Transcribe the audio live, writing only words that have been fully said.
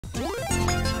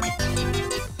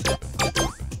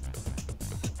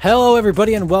Hello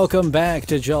everybody and welcome back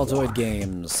to Jaltoid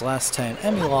Games. Last time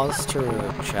Emmy lost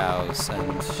her chows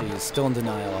and she's still in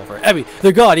denial over it. Emmy,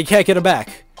 they're gone, you can't get them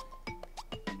back.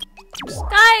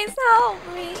 Guys, help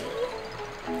me.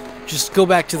 Just go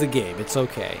back to the game, it's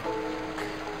okay.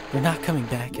 They're not coming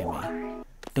back, Emmy.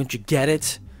 Don't you get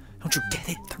it? Don't you get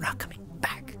it? They're not coming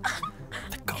back.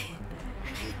 They're gone.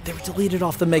 They were deleted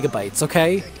off the megabytes,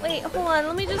 okay? Wait, hold on,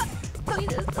 let me just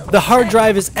The hard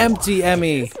drive is empty,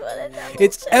 Emmy.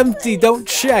 It's empty, don't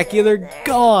check, yeah, they're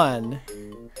gone.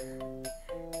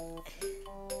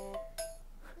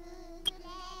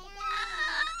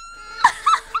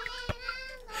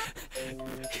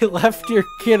 You left your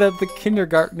kid at the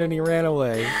kindergarten and he ran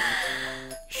away.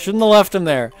 Shouldn't have left him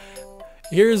there.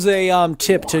 Here's a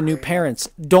tip to new parents.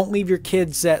 Don't leave your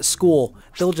kids at school.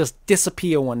 They'll just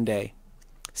disappear one day.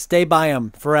 Stay by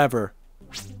them forever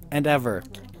and ever.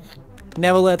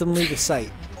 Never let them leave the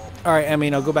site. Alright, Emmy,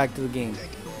 now go back to the game.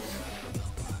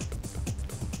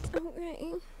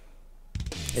 Okay.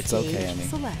 It's okay, Emmy.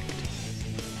 Select.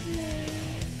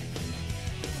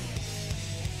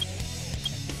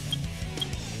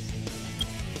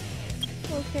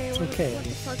 Okay, what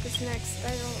the fuck is next? I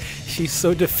don't... She's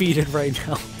so defeated right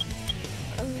now.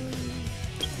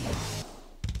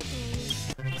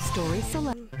 Story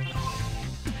select.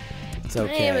 It's My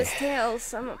name is okay.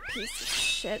 Tails. I'm a piece of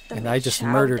shit. And I just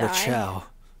murdered a chow.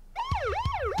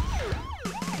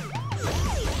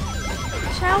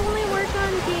 Chow only work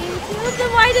on GameCube?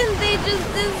 Then why didn't they just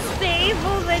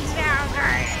disable the chow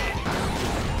card?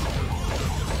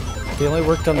 They only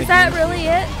worked on the Is that game. really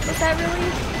it? Is that really...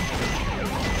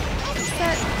 Is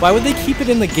that... Why would they keep it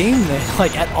in the game then?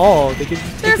 Like, at all? They could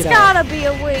just take There's it out. gotta be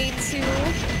a way to.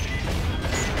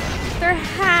 There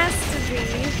has to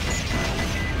be.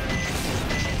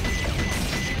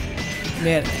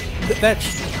 Man,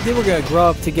 they were gonna grow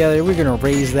up together. We're gonna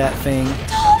raise that thing.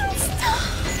 Don't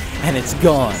stop. And it's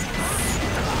gone.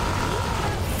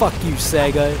 Fuck you,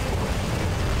 Sega.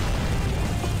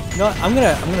 You know what? I'm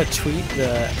gonna tweet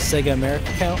the Sega America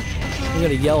account. I'm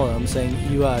gonna yell at them saying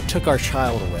you took our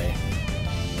child away,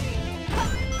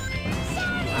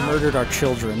 murdered our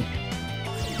children.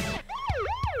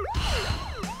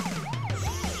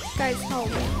 Guys, help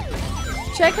me.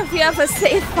 Check if you have a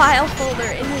save file folder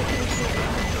in your computer.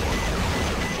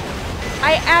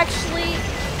 I actually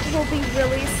will be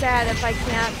really sad if I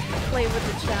can't play with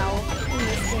the chow in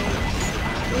this game.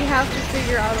 We have to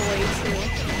figure out a way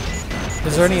to.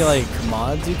 Is there any like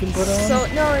mods you can put on? So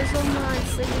no, there's no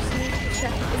mods. They just need to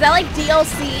check. Is that like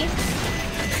DLC?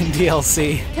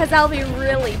 DLC. Because I'll be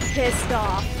really pissed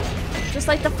off. Just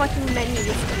like the fucking menu is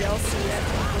DLC.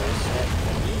 That's bullshit.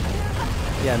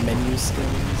 Yeah, menu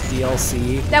skins,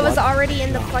 DLC. That was What already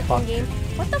in the fucking fuck? game.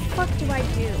 What the fuck do I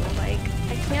do? Like,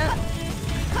 I can't.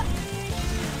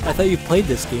 I thought you played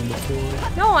this game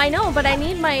before. No, I know, but I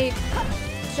need my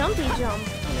jumpy jump.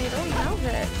 And I don't have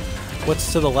it.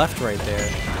 What's to the left right there?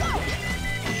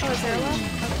 Oh, is there a left?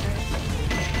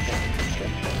 Okay.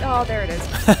 Oh, there it is.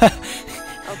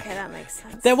 Okay, that makes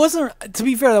sense. That wasn't, to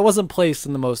be fair, that wasn't placed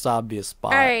in the most obvious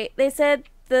spot. Alright, they said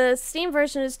the Steam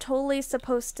version is totally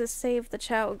supposed to save the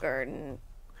chow garden.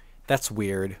 That's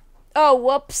weird. Oh,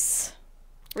 whoops.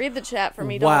 Read the chat for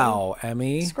me, Wow,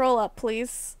 Emmy. Scroll up,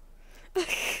 please.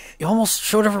 You almost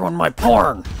showed everyone my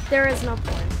porn. There is no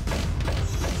point.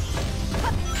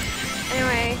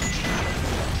 Anyway.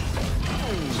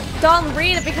 Don't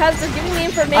read it because they're giving me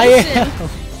information.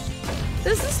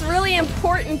 This is really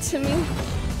important to me.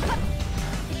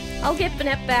 I'll get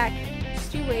BNEPP back.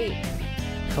 Just you wait.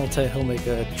 He'll make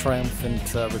a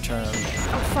triumphant return.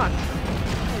 Oh, fuck.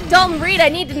 Dalton, read, I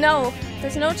need to know.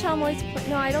 There's no child multiplayer.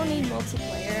 No, I don't need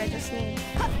multiplayer. I just need...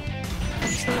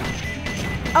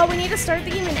 Oh, we need to start the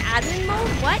game in admin mode?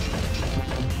 What?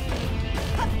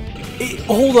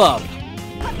 Hold up.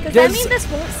 Does that mean this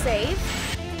won't save?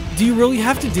 Do you really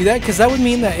have to do that? Because that would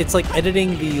mean that it's like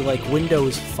editing the like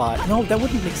Windows file. No, that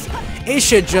wouldn't make sense. It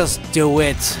should just do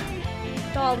it.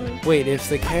 Dalton. Wait, if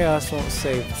the chaos won't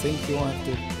save, I think you want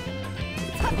to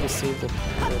save the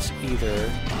this either.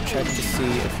 Check to see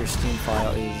if your Steam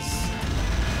file is.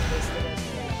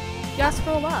 You gotta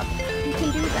scroll up. You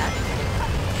can do that.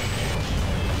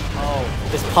 Oh,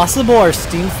 it's possible our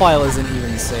Steam file isn't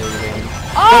even saving.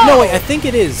 Oh! But no, wait, I think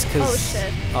it is, cause... Oh,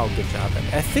 shit. Oh, good job, Emmy.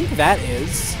 I think that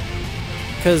is.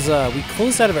 Because we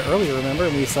closed out of it earlier, remember?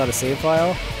 And we saw the save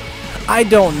file? I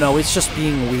don't know, it's just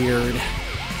being weird.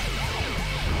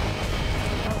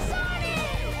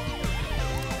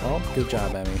 Well, good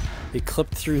job, Emmy. You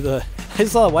clipped through the... I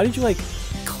saw, why did you, like,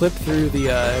 clip through the,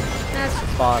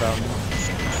 bottom?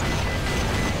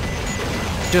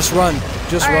 Just run.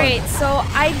 Just run. Alright, so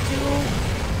I do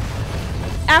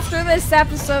After this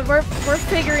episode, we're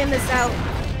figuring this out.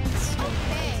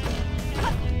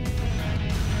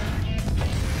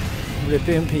 Rip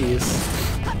in peace.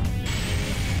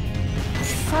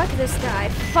 Fuck this guy.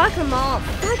 Fuck them all.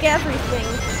 Fuck everything.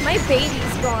 My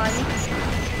baby's gone.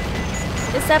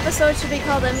 This episode should be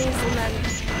called Emmys and then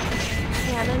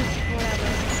Canon,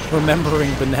 whatever.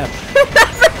 Remembering BNEPP.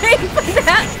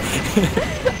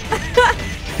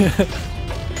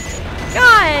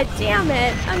 God damn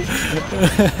it. I'm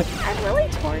really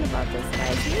torn about this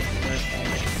guy. He's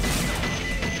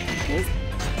perfect.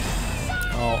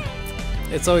 Oh.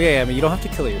 It's okay, I mean, you don't have to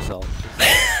kill yourself.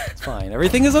 It's fine.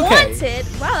 Everything is okay. Wanted?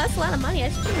 Wow, that's a lot of money. I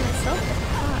should give myself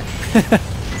a fuck.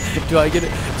 Do you get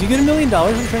 $1 million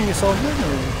for turning yourself in?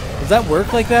 Or does that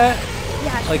work like that?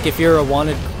 Yeah. Like if you're a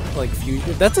wanted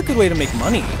fugitive? That's a good way to make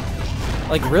money.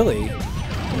 Like really.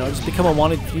 You know, just become a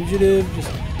wanted fugitive,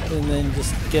 and then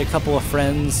just get a couple of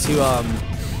friends to you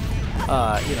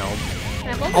know.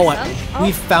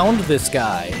 We found this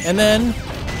guy. And then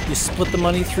you split the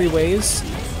money 3 ways.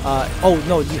 Oh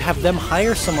no, you have them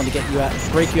hire someone to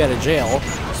break you out of jail,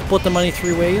 split the money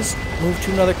 3 ways, move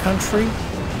to another country.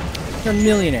 You're a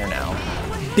millionaire now.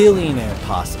 Billionaire,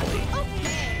 possibly.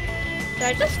 Did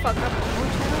I just fuck up one more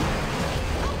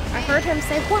time? I heard him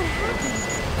say, what happened?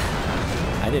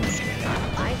 I didn't hear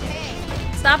that. I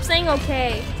did. Stop saying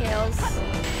okay, Tails.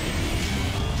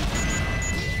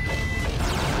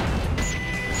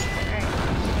 Alright.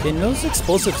 Can those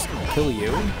explosives kill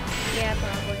you? Yeah,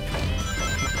 probably.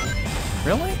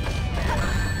 Really? No.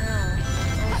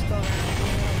 I'll just go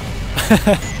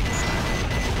around.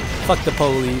 Fuck the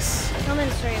police. Coming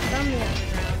straight from the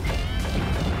underground.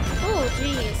 Oh,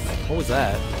 jeez. What was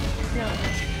that? No.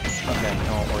 Okay, I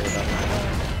won't worry about that.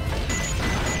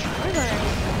 We're gonna...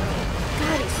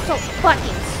 God, he's so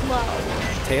fucking slow.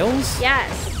 Tails?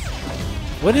 Yes.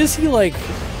 What is he like?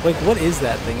 Like, what is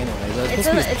that thing anyway? Is that supposed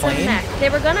to be his plane? It's a mech. They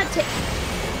were gonna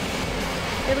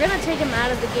take him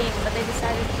out of the game, but they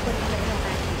decided to put him in the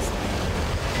mech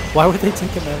instead. Why would they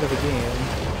take him out of the game?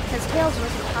 Because Tails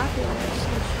wasn't popular.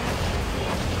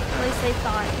 At least they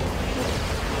thought.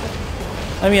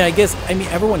 I mean,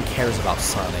 everyone cares about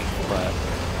Sonic, but...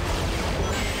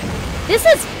 This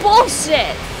is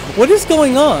bullshit! What is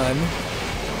going on?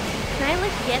 Can I,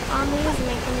 like, get on these and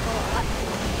make them go up?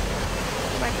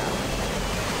 Oh my god.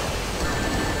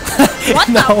 What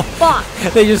No. the fuck?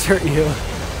 They just hurt you.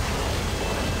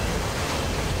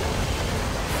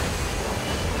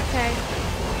 Okay.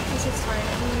 This is fine.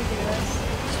 I'm gonna do this.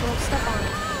 Just won't step on it.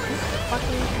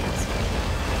 Fucking ass.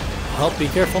 Well, be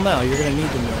careful now. You're gonna need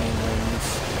the million rings.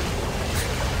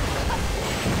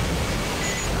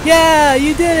 Yeah,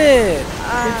 you did it!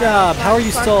 Good job. How are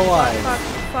you still alive?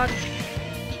 Fuck.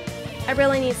 I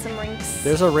really need some rings.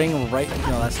 There's a ring right...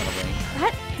 No, that's not a ring.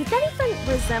 Did that even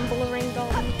resemble a ring,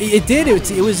 Dalton? It did.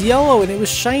 It was yellow and it was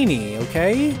shiny,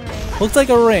 okay? Right. Looked like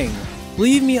a ring.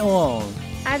 Leave me alone.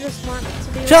 I just want to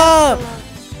be Shut up! alone.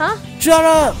 Huh? Shut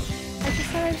up! I just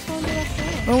said I just want to be left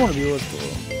alone. I don't want to be left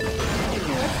alone.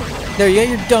 There, you got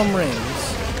your dumb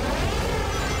rings.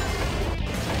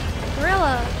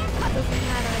 Gorilla. Doesn't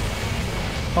matter.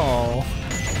 Oh.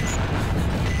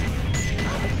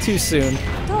 Too soon.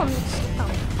 Don't. Oh,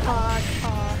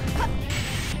 fuck off.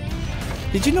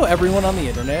 Did you know everyone on the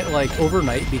internet, like,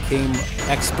 overnight became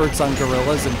experts on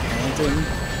gorillas and parenting?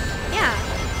 Yeah.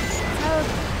 That's how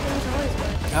things always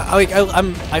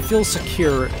work. I feel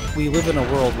secure. We live in a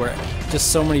world where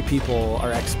just so many people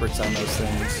are experts on those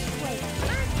things.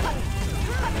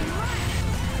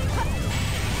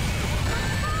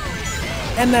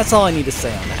 And that's all I need to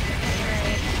say on that.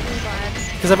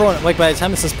 Because everyone, like, by the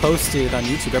time this is posted on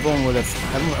YouTube,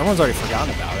 everyone's already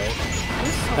forgotten about it.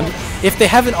 If they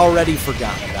haven't already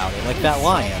forgotten about it, like that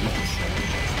lion.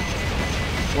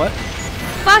 What?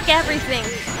 Fuck everything.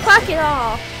 Fuck it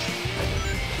all.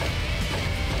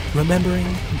 Remembering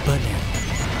BNEPP.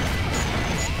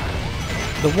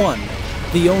 The one,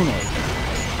 the only.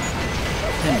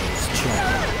 Emmy's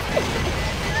channel.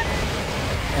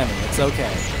 Emmy, it's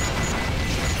okay.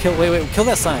 Wait, kill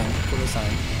that sign. Kill the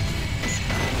sign.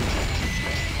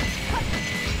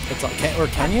 It's all,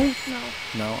 can you? No.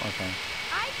 No? Okay.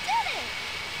 I did it!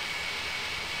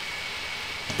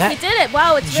 That He did it!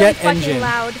 Wow, it's really fucking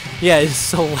loud. Yeah, it's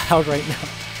so loud right now.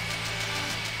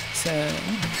 10.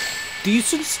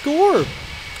 Decent score!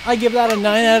 I give that a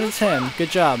 9 out of 10.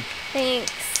 Good job.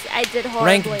 Thanks. I did horribly.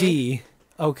 Rank D.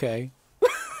 Okay.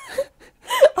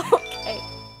 Okay.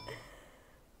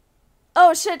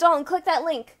 Oh shit, Dalton, click that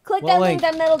link. Click What that link?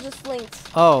 link that Metal just linked.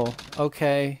 Oh,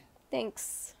 okay.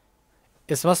 Thanks.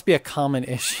 This must be a common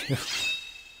issue.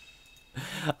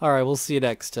 Alright, we'll see you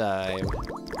next time.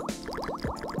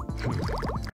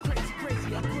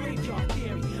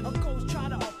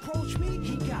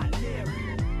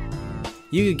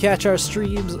 You can catch our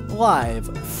streams live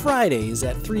Fridays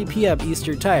at 3 p.m.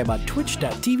 Eastern Time on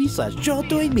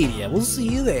twitch.tv/Jaltoid Media. We'll see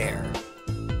you there.